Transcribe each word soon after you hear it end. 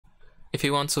If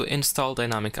you want to install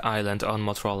Dynamic Island on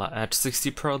Motorola Edge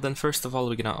 60 Pro, then first of all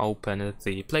we're gonna open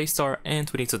the Play Store and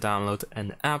we need to download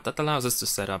an app that allows us to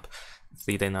set up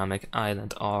the Dynamic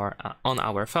Island on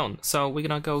our phone. So we're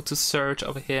gonna go to search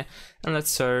over here and let's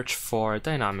search for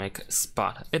Dynamic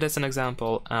Spot. It is an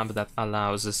example app that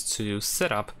allows us to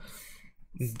set up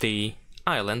the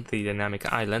island, the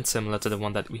Dynamic Island, similar to the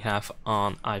one that we have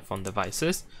on iPhone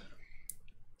devices.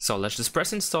 So let's just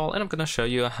press install and I'm gonna show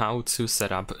you how to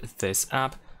set up this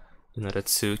app in order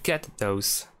to get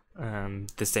those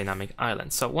this Dynamic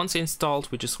Island. So once installed,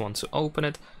 we just want to open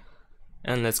it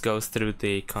and let's go through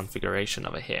the configuration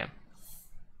over here.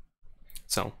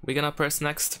 So we're gonna press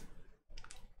next.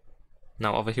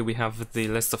 Now over here we have the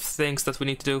list of things that we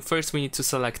need to do. First we need to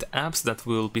select apps that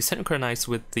will be synchronized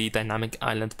with the Dynamic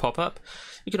Island pop-up.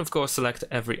 You can of course select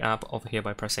every app over here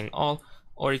by pressing all,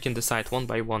 or you can decide one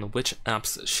by one which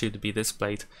apps should be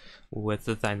displayed with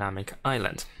the Dynamic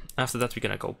Island. After that we're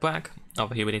gonna go back.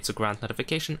 Over here we need to grant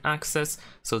notification access,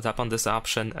 so tap on this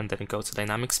option and then go to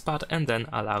Dynamic Spot and then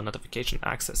allow notification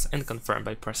access and confirm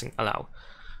by pressing allow.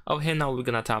 Over here now we're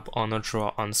gonna tap on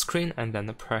draw on screen and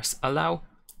then press allow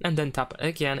and then tap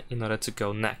again in order to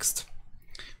go next.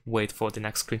 Wait for the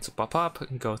next screen to pop up,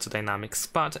 go to Dynamic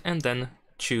Spot and then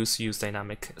choose use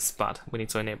Dynamic Spot. We need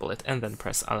to enable it and then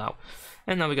press allow.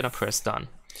 And now we're gonna press done.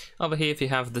 Over here, if you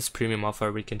have this premium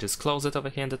offer, we can just close it over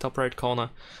here in the top right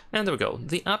corner. And there we go.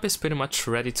 The app is pretty much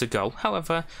ready to go.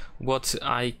 However, what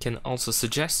I can also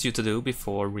suggest you to do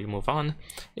before we move on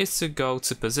is to go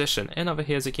to position. And over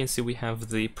here, as you can see, we have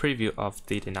the preview of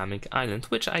the Dynamic Island,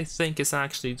 which I think is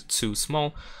actually too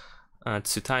small,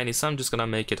 too tiny. So I'm just gonna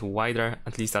make it wider,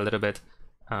 at least a little bit,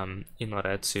 in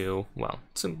order to, well,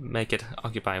 to make it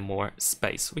occupy more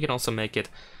space. We can also make it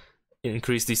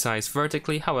increase the size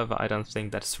vertically, however I don't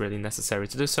think that's really necessary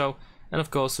to do so. And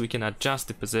of course we can adjust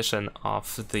the position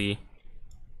of the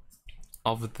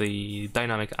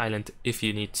Dynamic Island if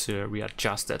you need to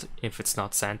readjust it if it's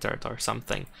not centered or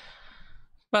something.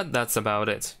 But that's about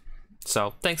it.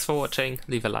 So thanks for watching,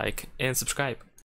 leave a like and subscribe.